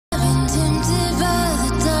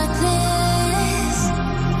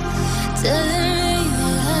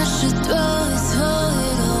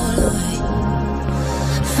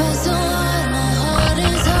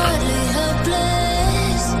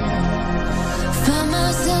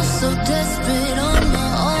so desperate on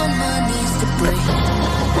my knees to break.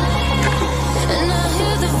 And I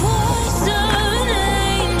hear the voice of an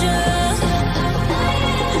angel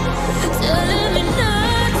telling me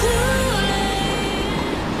not to leave.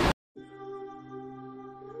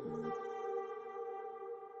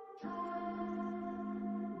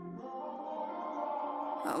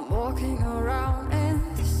 I'm walking around in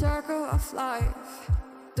the circle of life,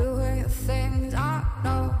 doing the things I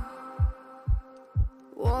know,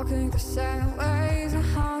 walking the same ways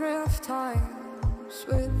 100 times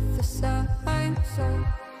with the same soul.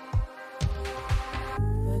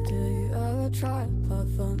 But do you ever try to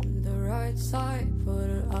path on the right side, put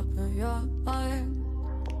it up in your mind?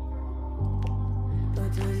 But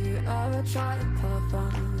do you ever try to path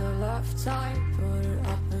on the left side, put it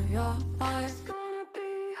up in your mind? It's gonna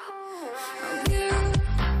be alright.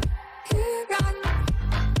 You got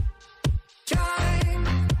try.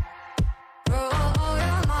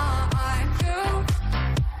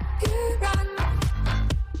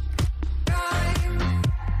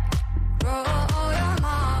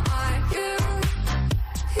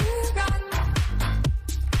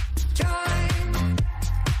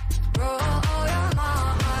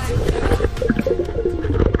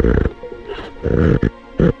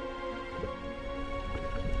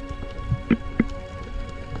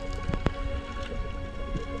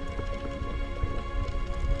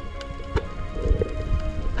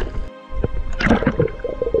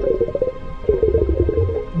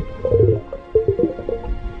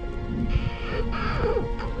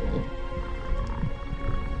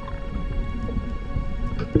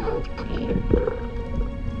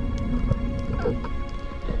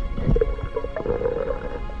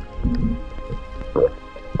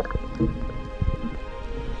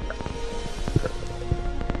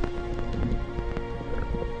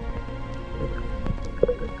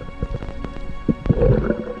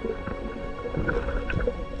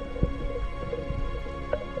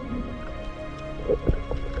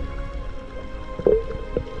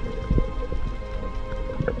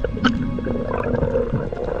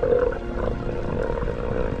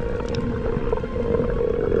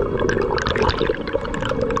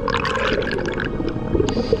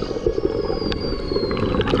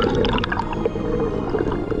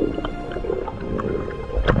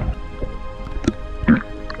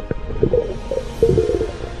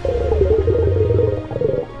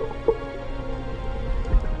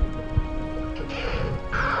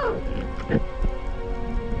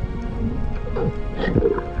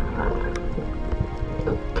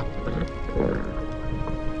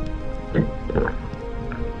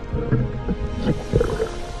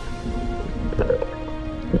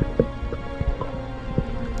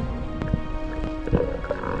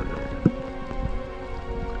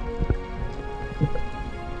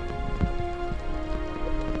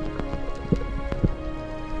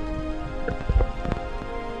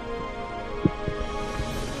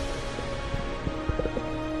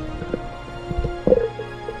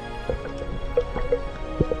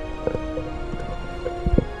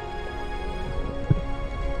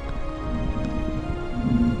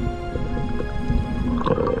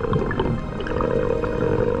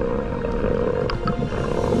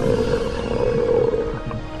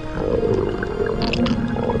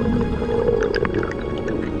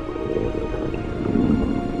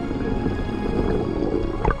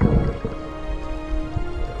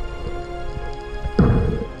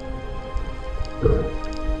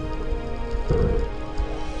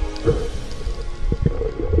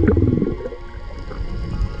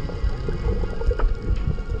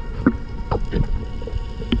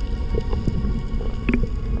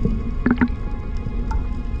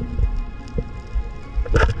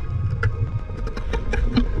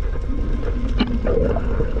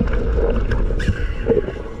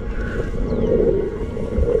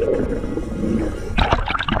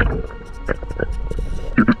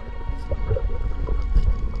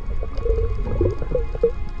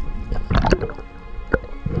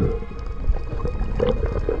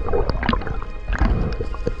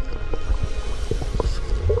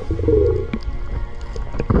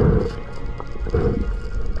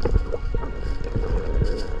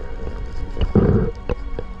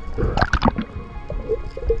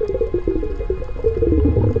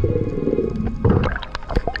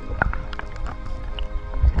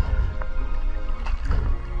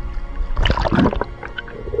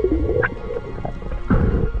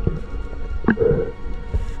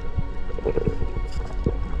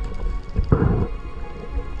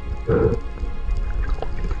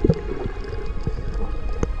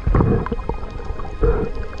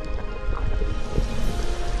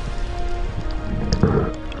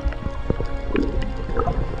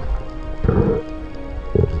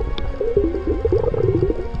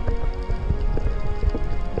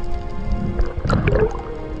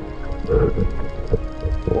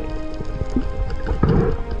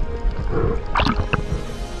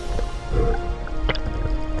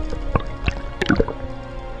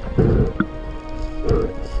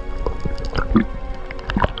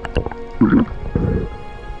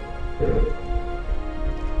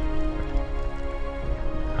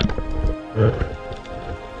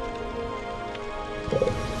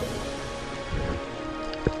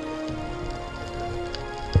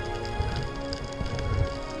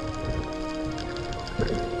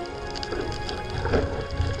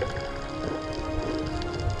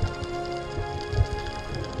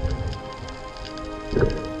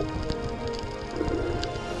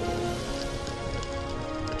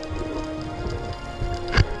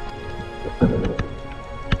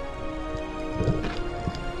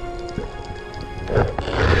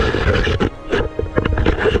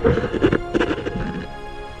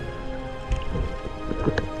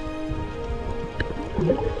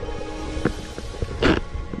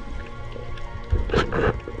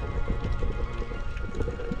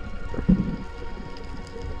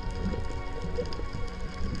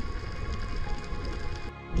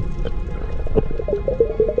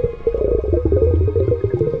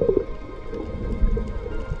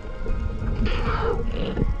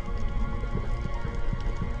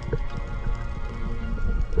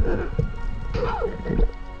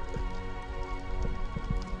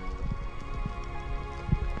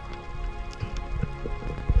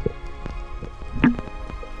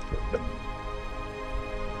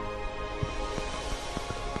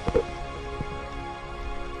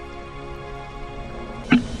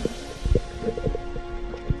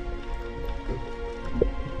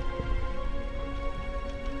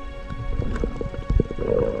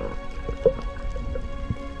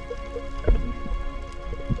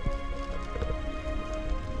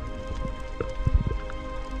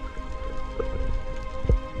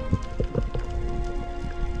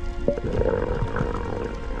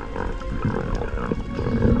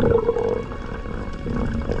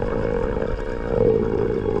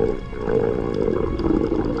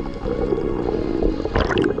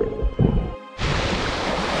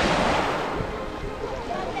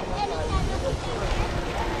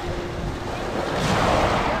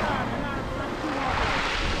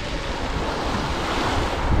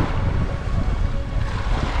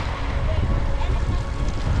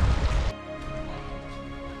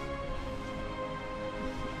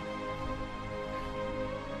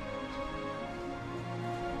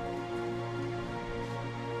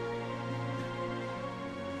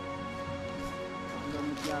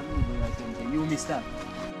 You missed that.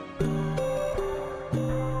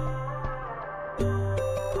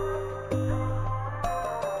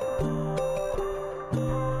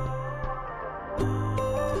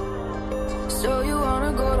 So you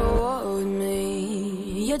wanna go to war with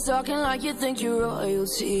me? You're talking like you think you're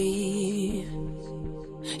royalty.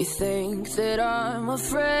 You think that I'm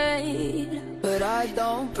afraid, but I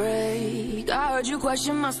don't break. I heard you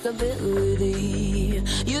question my stability.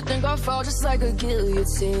 You think I'll fall just like a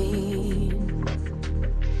guillotine,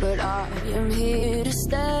 but I am here to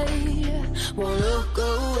stay, won't look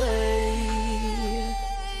away.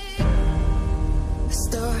 The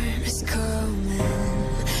storm is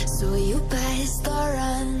coming, so you better start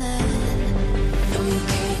running. No, you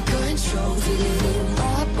can't control, feel it in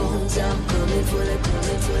my bones. I'm coming for it,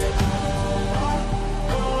 coming for it.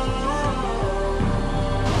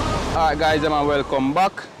 Alright guys, man, welcome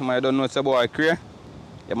back. I don't know it's a boy Cray.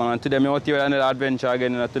 Yeah, man, today I'm out here with another adventure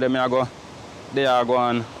again. Today I go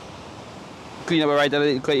and clean up right a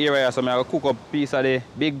little area, so I go cook up a piece of the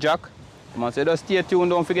Big Jack. Man, so just stay tuned,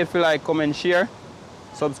 don't forget to like, comment, share.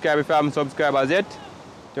 Subscribe if you haven't subscribed as yet.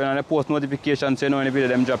 Turn on the post notifications so you know when the video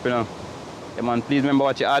them dropping. Yeah, man, please remember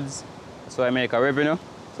watch your ads so I make a revenue.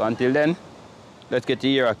 So until then, let's get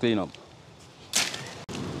the area clean up.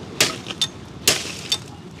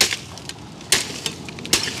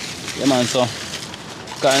 Yeah, man, so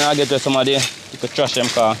kind of get to some of the you could trash them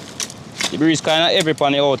car. The breeze kind of heavy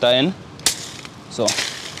on the outer end. So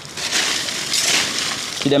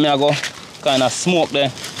see them here go kind of smoke the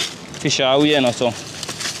fish away, you know, so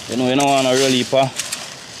you know you don't want to really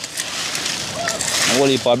whole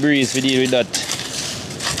heap of breeze to deal with that.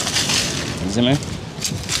 You see me?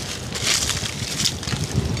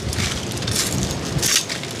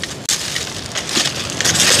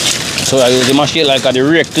 So I use the machine like a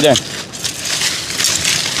rake to them.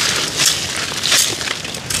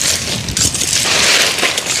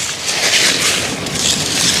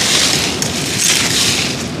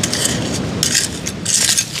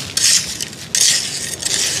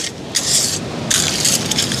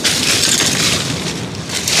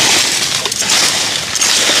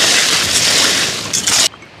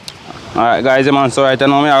 Alright guys, man, so right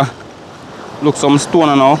now I look some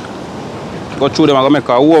stone now. Go through them, I'm gonna make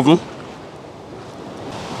a oven.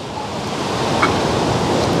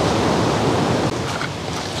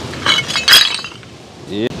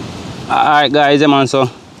 Yeah. Alright guys, man, so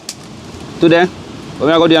today But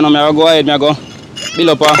I go there now, I go ahead, I go build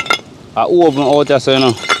up a oven out there, so you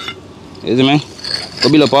know. You see me? Go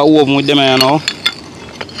build up a oven with them here now.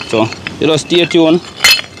 So you just stay tuned,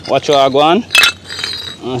 watch how I go on,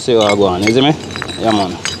 and see how I go on, you see me? Yeah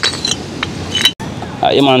man.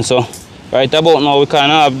 Yeah man, so right about now we kinda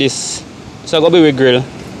have this. So go be with grill.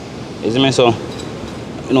 You see me, so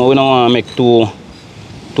you know we don't want to make too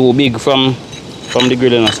big from the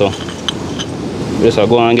grill, you know, so we just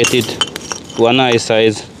go and get it to a nice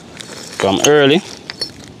size from early.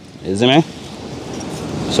 You see me?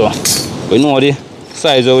 So we know the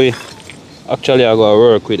size that we actually are going to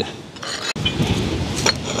work with.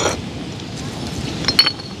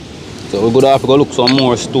 So we're going to have to go look some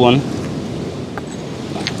more stone.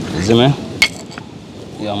 You see me?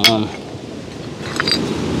 Yeah man.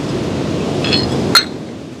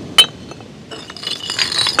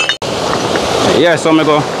 Yeah, so I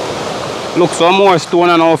go look some more stone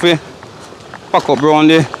and now if we pack up around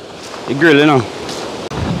the grill, you know.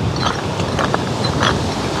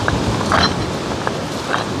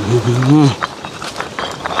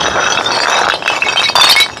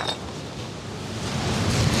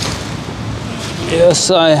 Yes,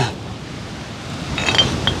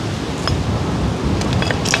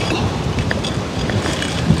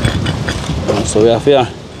 so we have here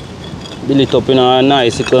build it up in a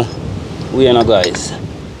nice little way, you know, guys.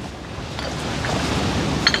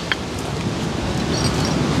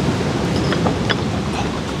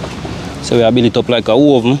 So we have build it up like a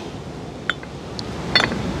oven.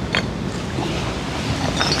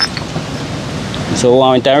 So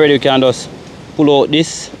when it's ready, we can just pull out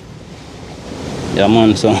this. Yeah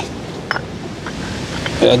man, so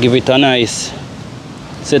we'll give it a nice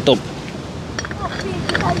setup.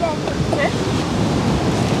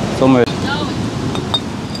 Somewhere.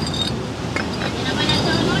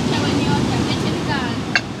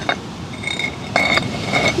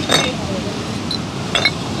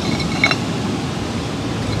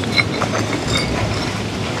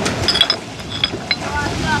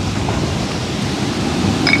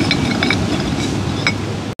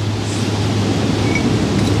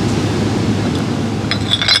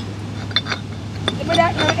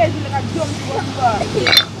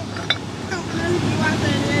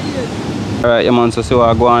 Alright, yeah man, so see what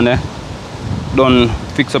I go on there. Done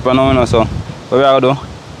fix up and now, you know, so what we are going to do,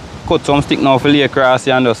 cut some stick now for lay across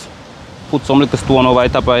here and just put some little stone over the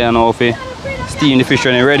top of here now for steam the fish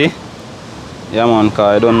when it's ready. Yeah man,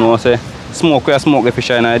 because I don't know, say smoke where smoke the fish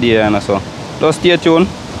in idea, you know, so just stay tuned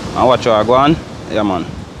and watch how I go on. Yeah man.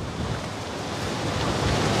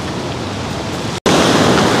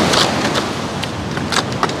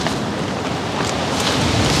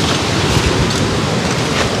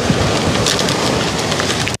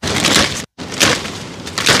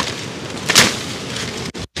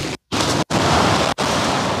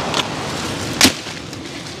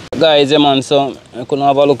 Guys, yeah man, so I couldn't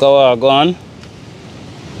have a look at what I go on.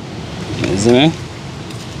 You see me?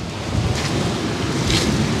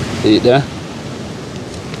 See it there?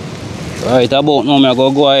 Right about now, I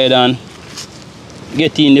go ahead and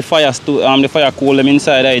get in the fire the fire coal them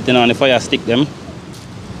inside it, you know, and the fire stick them.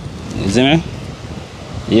 You see me?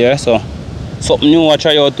 Yeah, so something new I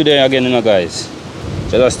try out today again, you know, guys.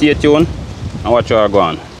 So just stay tuned and watch how I go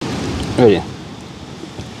on. Ready?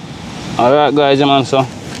 Alright guys, yeah man, so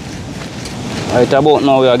right about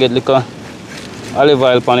now we are get little olive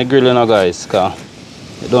oil on the grill, you know, guys, cause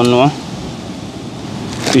you don't know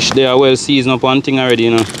fish they are well seasoned up on thing already,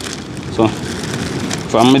 you know. So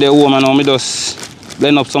from me the home now me just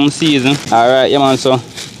blend up some season. Alright, yeah man, so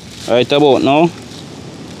right about now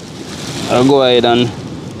I'll go ahead and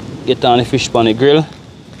get on the fish on the grill.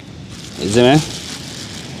 You see me?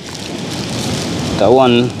 The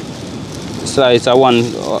one slice of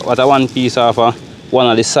one piece of one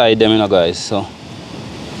of the side them, you know, guys. So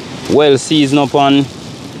well seasoned up and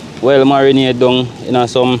well marinated down, you know,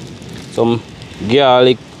 some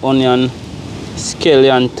garlic, onion,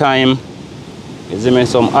 scallion, thyme, you see me,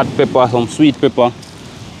 some hot pepper, some sweet pepper,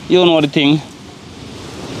 you know the thing.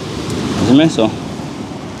 You see me? So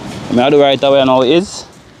what I do right away now is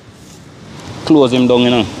close him down, you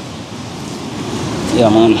know. Yeah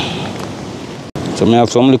man. So I have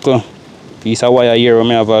some little piece of wire here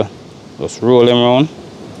where I have just roll them around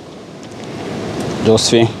just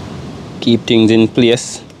to keep things in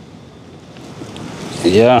place.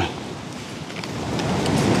 Yeah.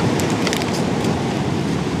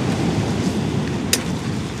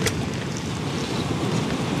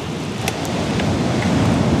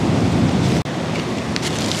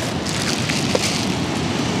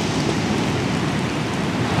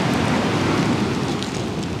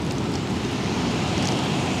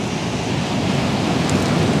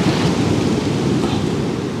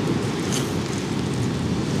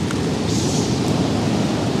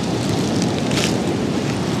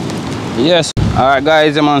 Yes. Alright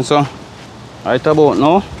guys, man, so right about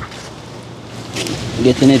now.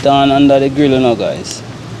 Getting it on under the grill now guys.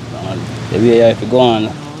 The way you have to go on.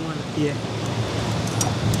 Yeah.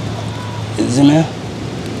 See me?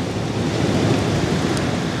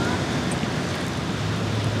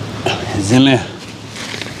 See me?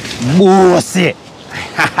 Bossy!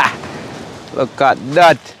 Look at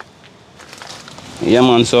that! Yeah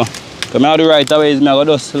man, so come out the right away is me I go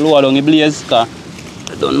just lower down the blaze cause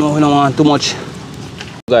I don't know we don't want too much.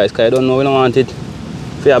 Guys, cause I don't know we don't want it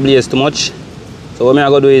for blaze too much. So what I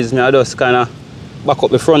go do is I just kinda back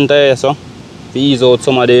up the front here so to ease out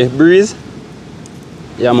some of the breeze.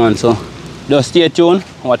 Yeah man, so just stay tuned,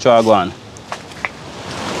 watch how I go on.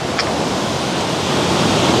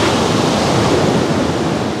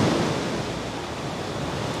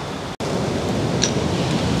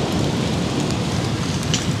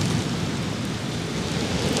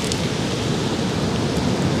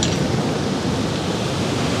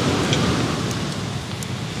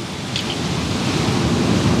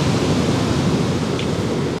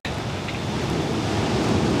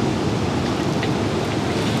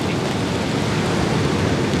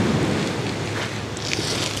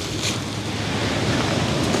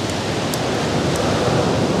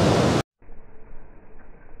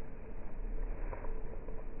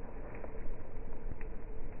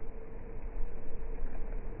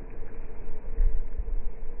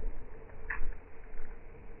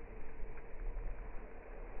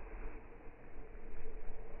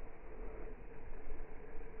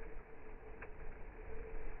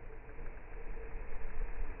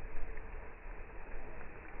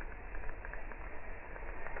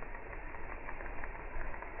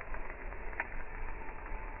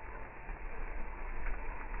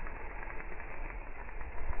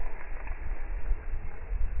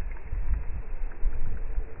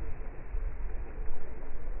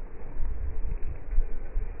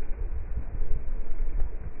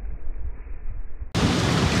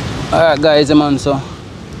 Alright guys, man, so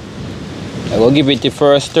I go give it the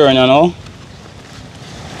first turn, you know.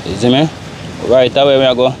 You see me? Right away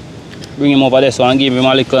we go bring him over this one and give him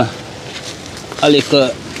a little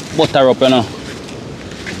butter up, you know.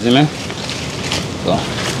 You see me? So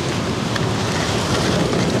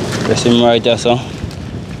press him right there so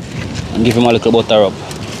and give him a little butter up.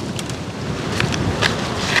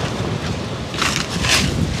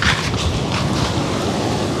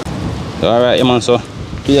 Alright, man, so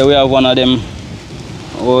here we have one of them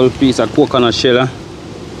old piece of coconut shell.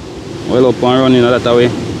 Well up and running that way.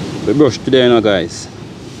 We brush today, you know, guys.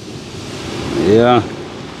 Yeah.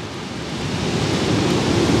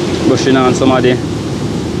 Brushing on some of the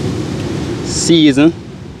season.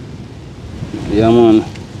 Yeah, man.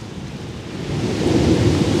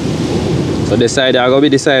 So this side I go be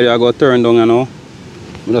this side I go turn down, you know.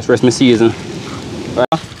 I just press my season.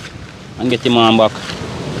 Right? And get him on back.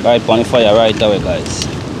 Right on the fire right away, guys.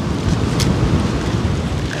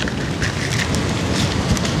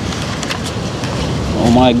 Oh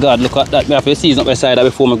my God, look at that. I have to season up the side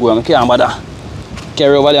before I go. I can't bother.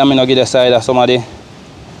 Carry over there, I'm going to get the side of some of the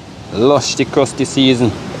lusty, crusty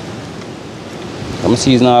season. I'm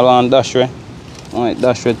season all on dash way. Alright,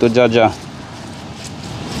 dash way to Jaja.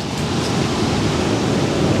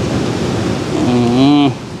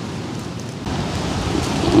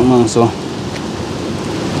 So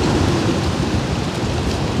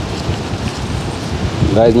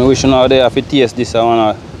guys, I wish you know they have to taste this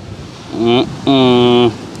one.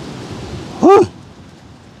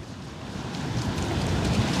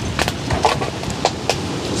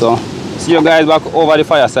 So see you guys back over the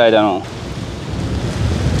fire side now.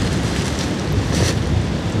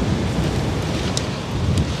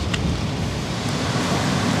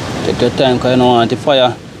 Take your time because you don't want the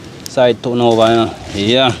fire side turn over, you know.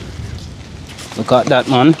 Yeah. Look at that,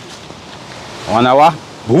 man. 1 hour.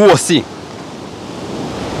 Bossy.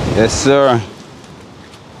 Yes, sir.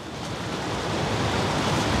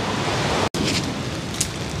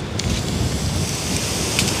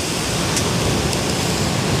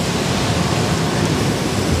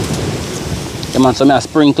 Yeah, man, so I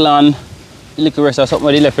sprinkle on the liquor rest or something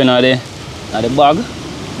with the left in the bag.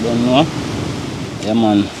 Don't know. Yeah,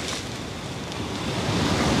 man.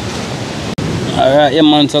 Alright, yeah,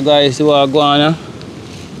 man, so guys, see what I go on.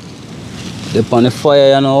 Dip on the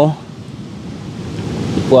fire, you know.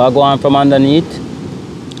 Before I go on from underneath.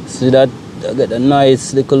 See that I get a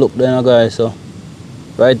nice little look there, you know, guys. So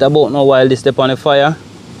right about now, while this step on the fire,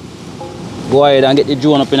 go ahead and get the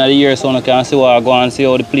drone up in the air so you can see what I go and see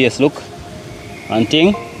how the place look and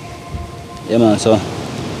thing. Yeah, man, so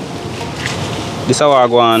this is how I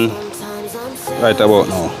go on right about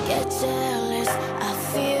now.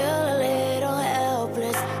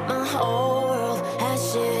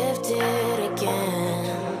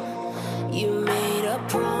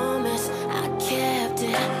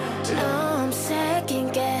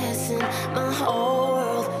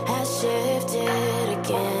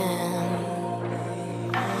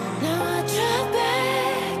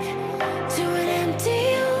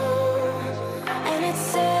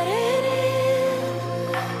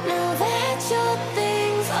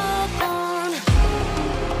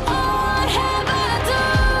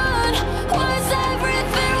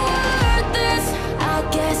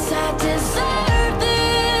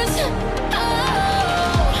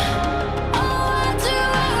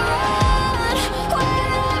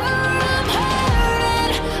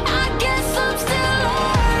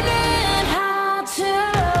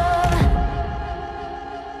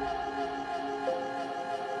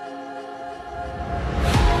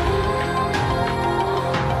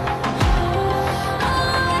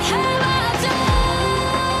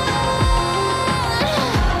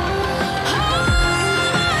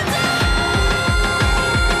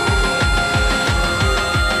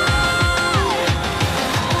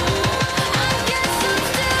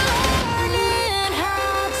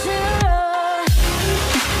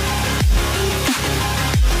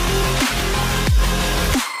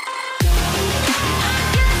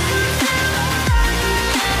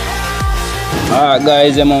 Alright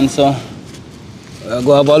guys, yeah, man, so I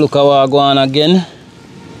go have a look at what I go on again.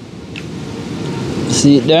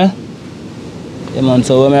 See it there? Yeah, man,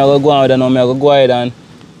 so when I go on with it now, I go ahead and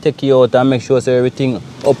take you out and make sure so everything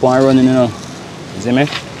up and running, you know. You see me?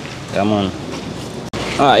 Yeah, man.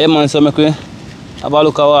 Alright, yeah, man, so make we have a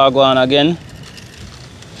look at what I go on again.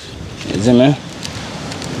 You see me?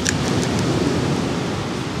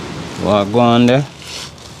 What I go on there.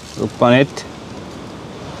 Look on it.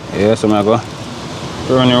 Yeah, so I go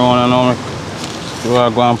turn you around and now make what I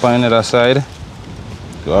go on the other side.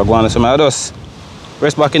 So I go on, so I just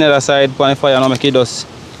rest back in the other side on the fire and make it just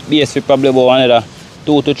BS probably about another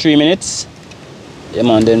 2 to 3 minutes. Yeah,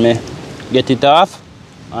 man, then me get it off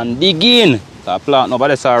and dig in. The plant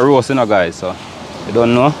nobody saw roast, you know, guys, so you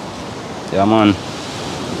don't know. Yeah, man.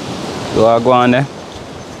 So I go on there.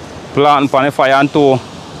 Plant on the fire and 2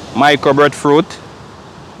 micro breadfruit.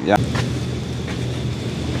 Yeah.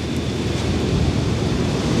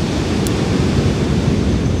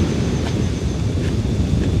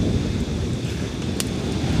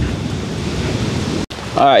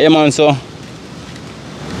 Alright, yeah, man, so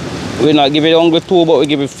we not give it only 2, but we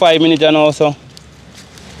give it 5 minutes and also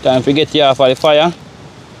time to get it off of the fire.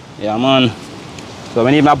 Yeah, man. So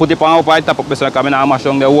when I put it on the top up, so I come and mash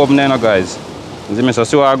on the oven there, guys. You see me, so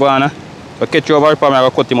see what I go on. So catch you over here, I'm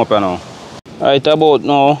going to cut him up now. Right about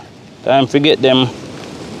now, time to get them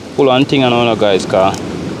pull on thing and all, guys, car.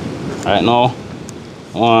 Right now,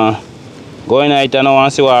 go in here and I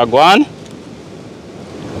see what I go on.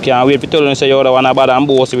 Can't wait to tell you say you one bad and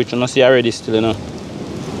bossy, which you don't see already still, you know.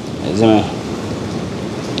 You see me?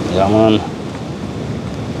 Yeah, man.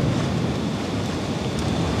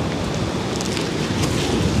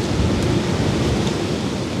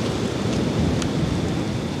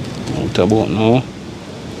 What about now?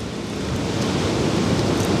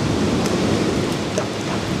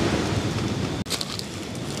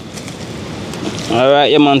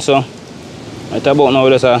 Alright, yeah, man, so right about now,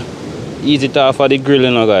 there's a easy it off for the grill,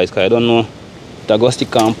 you know, guys, because I don't know if I go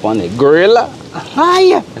stick on the grill.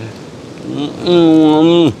 Hi!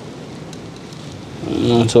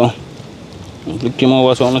 So, click him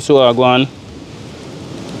over so I see what I go on.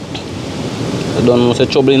 I don't know what's the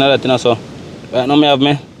trouble in that, you know, so right now I have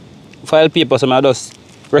my file paper, so I just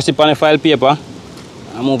press it on the file paper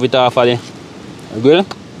and move it off of the grill.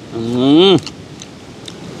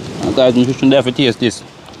 Guys, you should definitely taste this.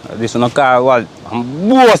 This is not car was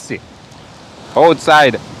bossy.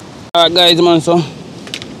 Outside. Alright guys, man, so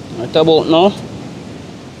right about now.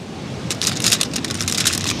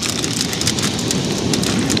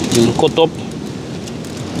 Cut up.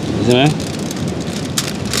 You see me?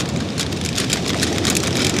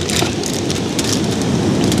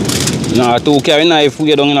 Now to carry knife we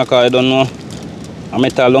get down in a car, I don't know. I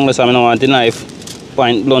metal long so I don't want the knife.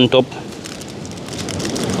 Point blunt up.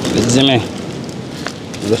 You see me?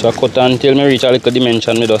 Just a cut until me reach a little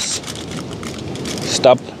dimension, me just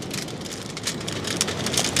stop.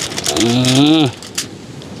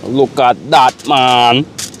 Look at that, man.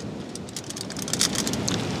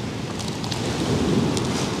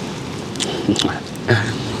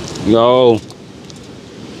 Yo.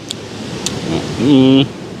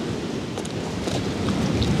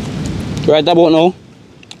 Right about now,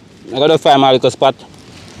 I gotta find my little spot.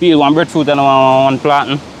 Peel one breadfruit and one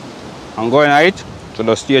plantain. I'm going at it, so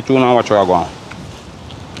just stay tuned and watch where I go on.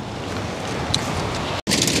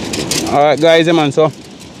 Alright guys, man, so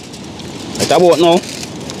right about now,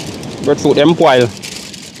 breadfruit them boil.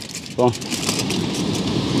 So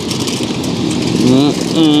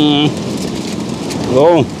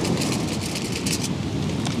go.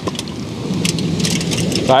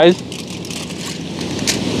 Guys,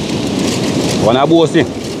 wanna bossy.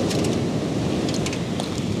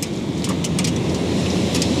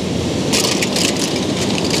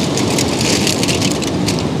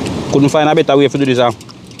 Couldn't find a better way to do this.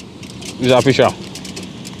 This is a fisher.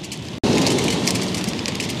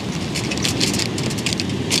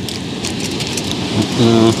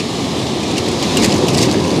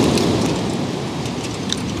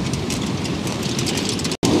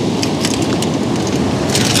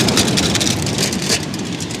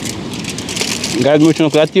 Guys, much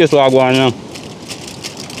look at taste what I go on now.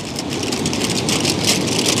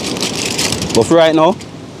 But for right now,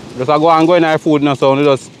 just go and go in our food now, so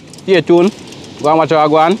just stay tuned. Go and watch what I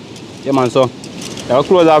go on. Yeah, man, so I'll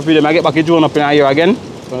close off video. I get back to June up in here again.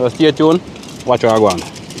 So just stay tuned. Watch what I go on.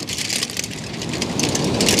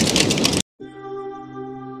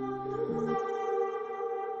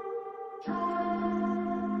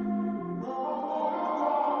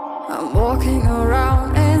 I'm walking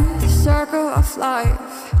around in the circle of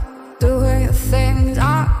life, doing the things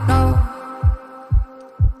I know.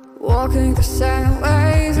 Walking the same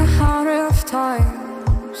ways 100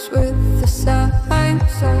 times with the same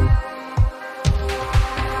soul.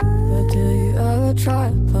 But do you ever try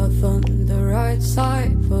to path on the right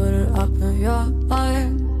side, put it up in your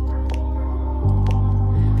mind?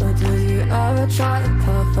 But do you ever try to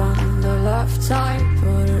path on the left side,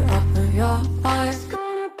 put it up in your mind? It's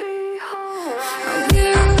gonna be hard.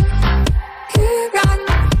 You run,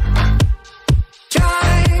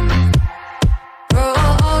 drive,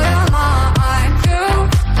 roll your mind.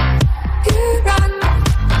 You run,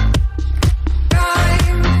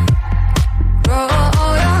 drive,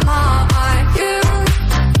 roll your mind. You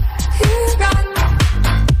run,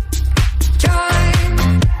 drive,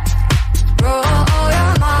 roll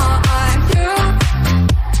your mind. You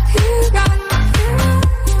run,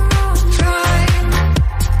 drive,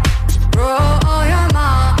 roll your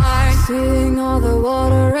mind. Seeing all the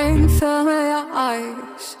water rain fill your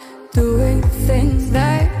eyes, doing things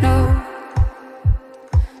they know,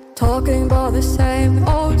 talking about the same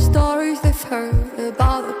old stories they've heard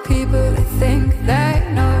about the people they think they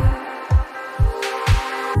know.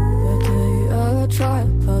 But do you ever try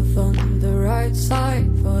to path on the right side,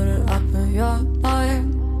 put it up in your mind?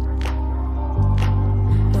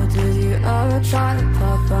 But did you ever try to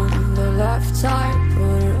path on the left side,